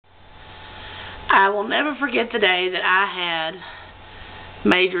I will never forget the day that I had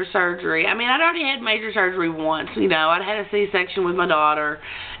major surgery. I mean, I'd already had major surgery once. You know, I'd had a C-section with my daughter,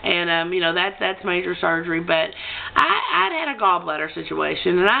 and you know, that's major surgery. But I'd had a gallbladder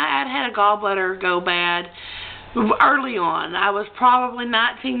situation, and I'd had a gallbladder go bad early on. I was probably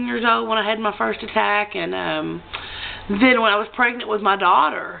 19 years old when I had my first attack, and then when I was pregnant with my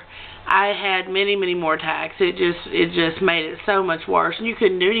daughter, I had many, many more attacks. It just made it so much worse, and you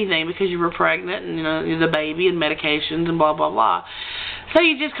couldn't do anything because you were pregnant, and you know, the baby and medications and blah blah blah. So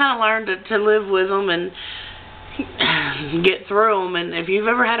you just kind of learned to live with them and get through them. And if you've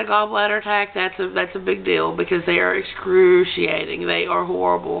ever had a gallbladder attack, that's a big deal, because they are excruciating. They are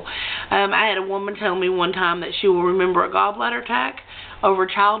horrible. I had a woman tell me one time that she will remember a gallbladder attack over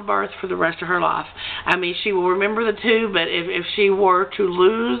childbirth for the rest of her life. I mean, she will remember the two, but if she were to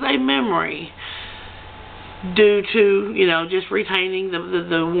lose a memory due to, you know, just retaining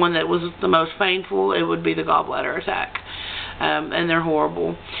the one that was the most painful, it would be the gallbladder attack. And they're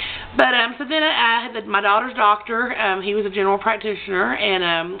horrible. But so then I had my daughter's doctor. He was a general practitioner,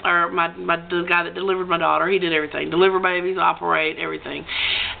 and the guy that delivered my daughter, he did everything: deliver babies, operate, everything.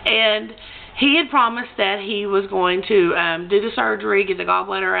 And he had promised that he was going to do the surgery, get the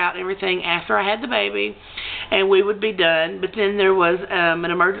gallbladder out, and everything after I had the baby, and we would be done. But then there was an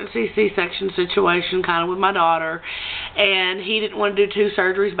emergency C-section situation kind of with my daughter, and he didn't want to do two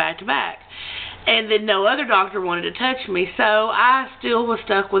surgeries back to back. And then no other doctor wanted to touch me, so I still was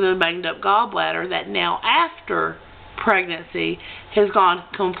stuck with a banged-up gallbladder that now, after pregnancy, has gone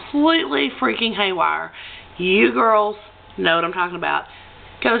completely freaking haywire. You girls know what I'm talking about.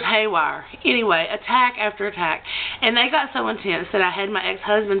 Goes haywire. Anyway, attack after attack. And they got so intense that I had my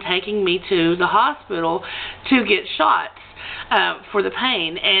ex-husband taking me to the hospital to get shots for the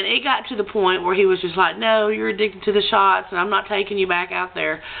pain. And it got to the point where he was just like, no, you're addicted to the shots, and I'm not taking you back out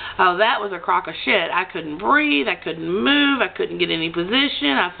there. Oh, that was a crock of shit. I couldn't breathe. I couldn't move. I couldn't get any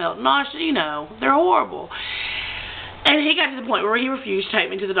position. I felt nauseous. You know, they're horrible. And he got to the point where he refused to take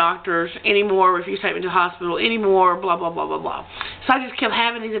me to the doctors anymore, refused to take me to the hospital anymore, blah, blah, blah, blah, blah. So I just kept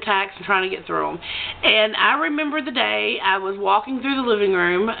having these attacks and trying to get through them. And I remember the day I was walking through the living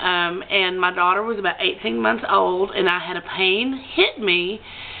room, and my daughter was about 18 months old, and I had a pain hit me,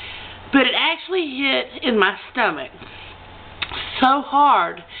 but it actually hit in my stomach so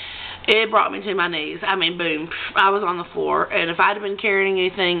hard, it brought me to my knees. I mean, boom, I was on the floor, and if I'd have been carrying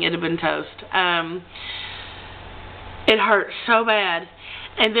anything, it'd have been toast. It hurt so bad.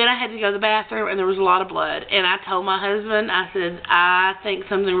 And then I had to go to the bathroom, and there was a lot of blood. And I told my husband, I said, I think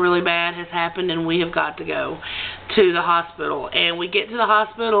something really bad has happened, and we have got to go to the hospital. And we get to the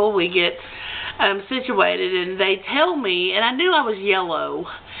hospital, we get situated, and they tell me, and I knew I was yellow,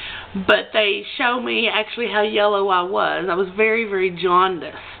 but they show me actually how yellow I was. I was very, very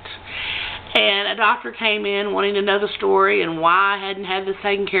jaundiced. And a doctor came in wanting to know the story and why I hadn't had this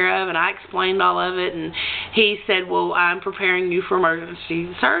taken care of, and I explained all of it, and he said, well, I'm preparing you for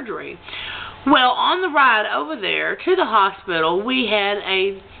emergency surgery. Well, on the ride over there to the hospital, we had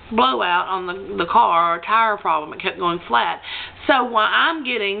a blowout on the car, or a tire problem. It kept going flat. So while I'm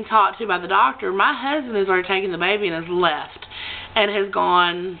getting talked to by the doctor, my husband has already taken the baby and has left and has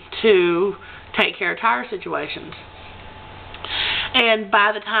gone to take care of tire situations. And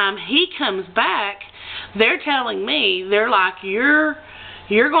by the time he comes back, they're telling me, they're like, you're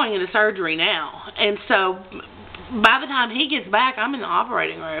going into surgery now. And so by the time he gets back, I'm in the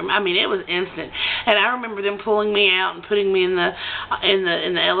operating room. I mean, it was instant. And I remember them pulling me out and putting me in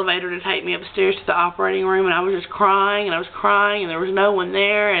the elevator to take me upstairs to the operating room, and I was just crying, and I was crying, and there was no one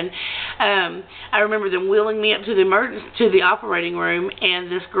there. And I remember them wheeling me up to the operating room,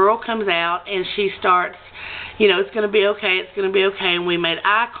 and this girl comes out, and she starts, you know, it's going to be okay, it's going to be okay. And we made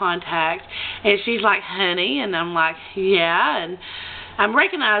eye contact, and she's like, honey, and I'm like, yeah, and I'm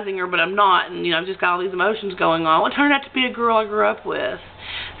recognizing her, but I'm not, and, you know, I've just got all these emotions going on. Well, it turned out to be a girl I grew up with.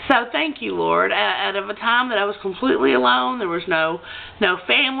 So thank you, Lord. Out of a time that I was completely alone, there was no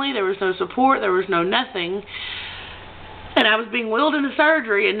family, there was no support, there was no nothing, and I was being wheeled into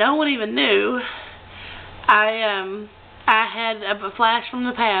surgery, and no one even knew. I had a flash from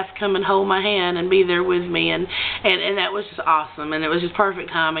the past come and hold my hand and be there with me, and that was just awesome, and it was just perfect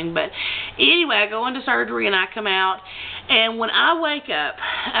timing. But anyway, I go into surgery, and I come out, and when I wake up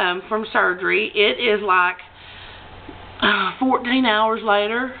from surgery, it is like 14 hours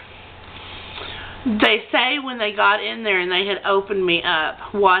later. They say when they got in there and they had opened me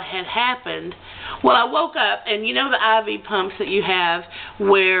up, what had happened. Well, I woke up, and you know the IV pumps that you have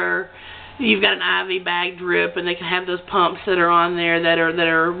where you've got an IV bag drip, and they can have those pumps that are on there that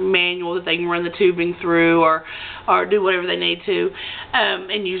are manual, that they can run the tubing through or do whatever they need to,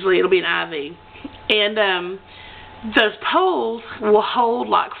 and usually it'll be an IV. And those poles will hold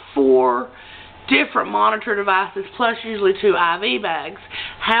like 4 different monitor devices plus usually 2 IV bags.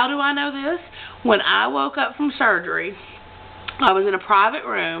 How do I know this? When I woke up from surgery, I was in a private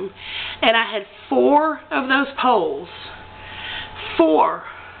room and I had 4 of those poles. 4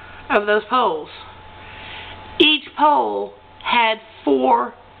 of those poles. Each pole had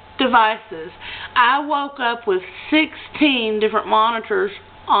 4 devices. I woke up with 16 different monitors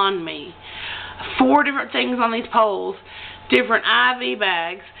on me. 4 different things on these poles, different IV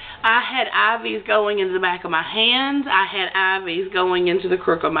bags. I had IVs going into the back of my hands. I had IVs going into the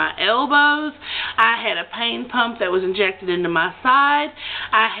crook of my elbows. I had a pain pump that was injected into my side.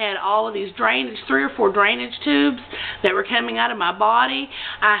 I had all of these drainage, 3 or 4 drainage tubes that were coming out of my body.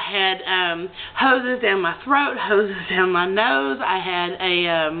 I had hoses down my throat, hoses down my nose. I had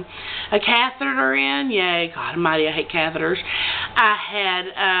a catheter in. Yay, God almighty, I hate catheters. I had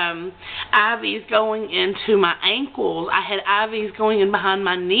IVs going into my ankles. I had IVs going in behind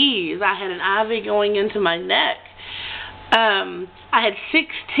my knees. I had an IV going into my neck. I had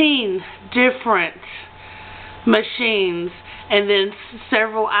 16 different machines and then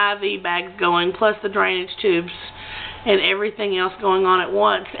several IV bags going, plus the drainage tubes and everything else going on at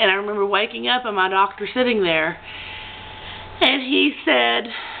once. And I remember waking up and my doctor sitting there, and he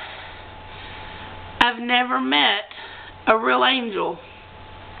said, "I've never met a real angel."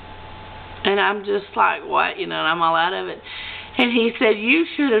 And I'm just like, what? You know, and I'm all out of it. And he said, "You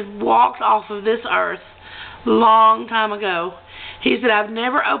should have walked off of this earth long time ago." He said, "I've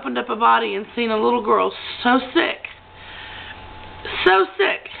never opened up a body and seen a little girl so sick,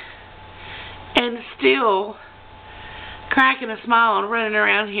 and still cracking a smile and running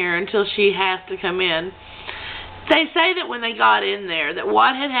around here until she has to come in." They say that when they got in there, that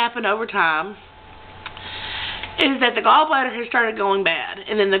what had happened over time is that the gallbladder had started going bad,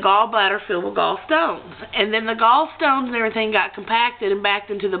 and then the gallbladder filled with gallstones, and then the gallstones and everything got compacted and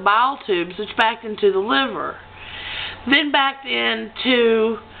backed into the bile tubes, which backed into the liver, then backed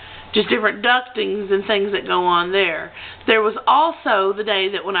into just different ductings and things that go on there. There was also the day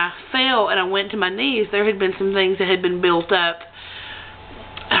that when I fell and I went to my knees, there had been some things that had been built up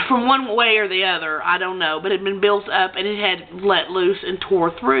from one way or the other, I don't know, but it had been built up and it had let loose and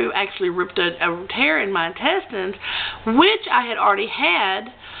tore through, actually ripped a tear in my intestines, which I had already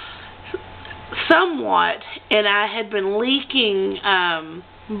had somewhat, and I had been leaking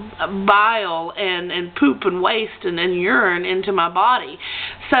bile and poop and waste and urine into my body.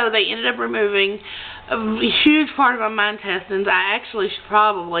 So they ended up removing a huge part of my intestines. I actually should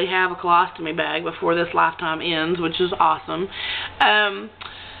probably have a colostomy bag before this lifetime ends, which is awesome.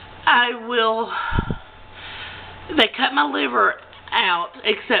 They cut my liver out,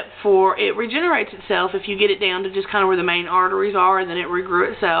 except for it regenerates itself if you get it down to just kind of where the main arteries are, and then it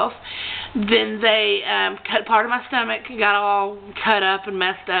regrew itself. Then they cut part of my stomach, got all cut up and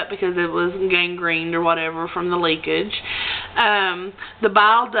messed up because it was gangrened or whatever from the leakage. The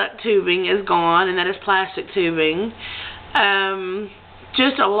bile duct tubing is gone, and that is plastic tubing.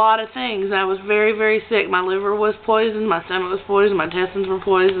 Just a lot of things. I was very, very sick. My liver was poisoned, my stomach was poisoned, my intestines were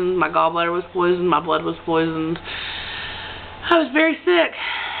poisoned, my gallbladder was poisoned, my blood was poisoned. I was very sick,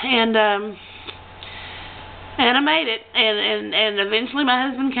 and I made it, and eventually my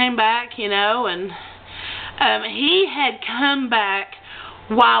husband came back, you know, and he had come back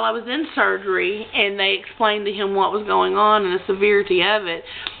while I was in surgery, and they explained to him what was going on and the severity of it.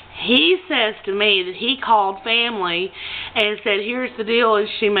 He says to me that he called family and said, "Here's the deal, and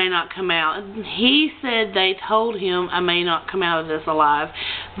she may not come out." And he said they told him I may not come out of this alive,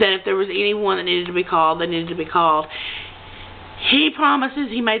 that if there was anyone that needed to be called, they needed to be called. He promises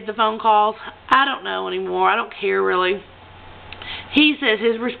he made the phone calls. I don't know anymore. I don't care, really. He says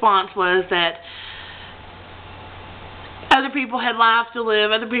his response was that other people had lives to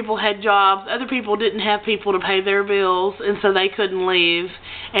live, other people had jobs, other people didn't have people to pay their bills, and so they couldn't leave,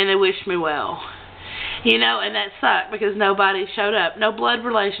 and they wished me well. You know, and that sucked because nobody showed up. No blood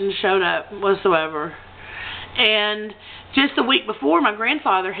relations showed up whatsoever. And just the week before, my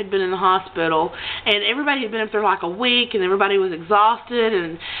grandfather had been in the hospital, and everybody had been up there like a week, and everybody was exhausted,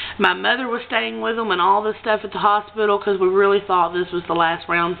 and my mother was staying with them and all this stuff at the hospital because we really thought this was the last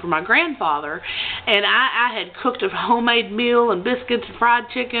round for my grandfather. And I had cooked a homemade meal and biscuits and fried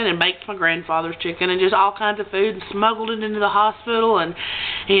chicken and baked my grandfather's chicken and just all kinds of food and smuggled it into the hospital and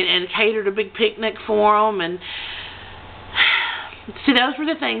catered a big picnic for them. And see, those were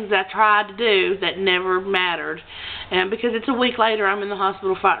the things that I tried to do that never mattered. And because it's a week later, I'm in the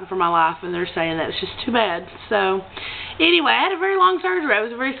hospital fighting for my life, and they're saying that's just too bad. So, anyway, I had a very long surgery. I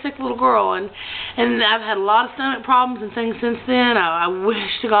was a very sick little girl, and I've had a lot of stomach problems and things since then. I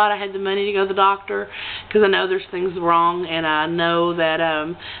wish to God I had the money to go to the doctor, because I know there's things wrong, and I know that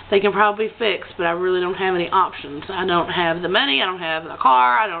they can probably be fixed, but I really don't have any options. I don't have the money. I don't have the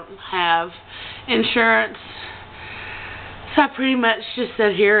car. I don't have insurance. So I pretty much just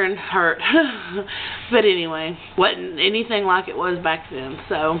sit here and hurt. But anyway, wasn't anything like it was back then.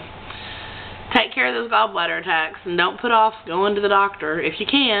 So take care of those gallbladder attacks, and don't put off going to the doctor. If you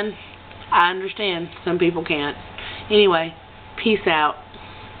can, I understand some people can't. Anyway, peace out.